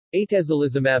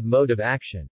Atezolizumab mode of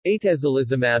action.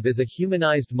 Atezolizumab is a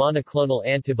humanized monoclonal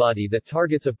antibody that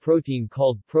targets a protein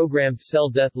called programmed cell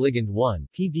death ligand 1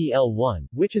 (PDL1),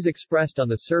 which is expressed on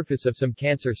the surface of some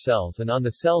cancer cells and on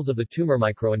the cells of the tumor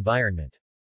microenvironment.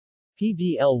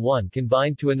 PDL1 can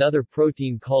bind to another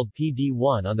protein called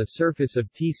PD1 on the surface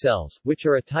of T cells, which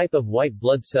are a type of white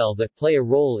blood cell that play a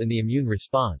role in the immune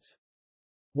response.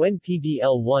 When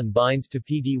PDL1 binds to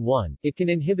PD1, it can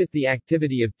inhibit the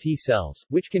activity of T cells,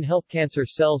 which can help cancer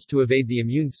cells to evade the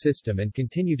immune system and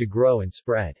continue to grow and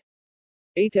spread.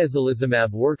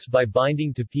 Atezolizumab works by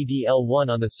binding to PDL1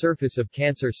 on the surface of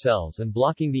cancer cells and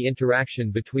blocking the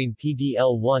interaction between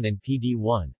PDL1 and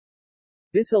PD1.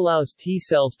 This allows T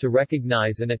cells to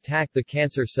recognize and attack the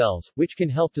cancer cells, which can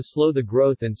help to slow the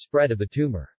growth and spread of the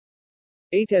tumor.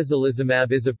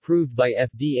 Atezolizumab is approved by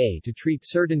FDA to treat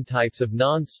certain types of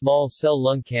non-small cell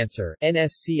lung cancer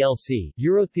 (NSCLC),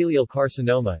 urothelial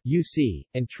carcinoma (UC),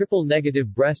 and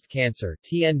triple-negative breast cancer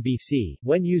 (TNBC)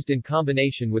 when used in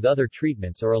combination with other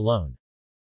treatments or alone.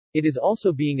 It is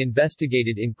also being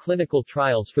investigated in clinical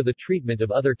trials for the treatment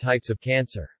of other types of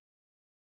cancer.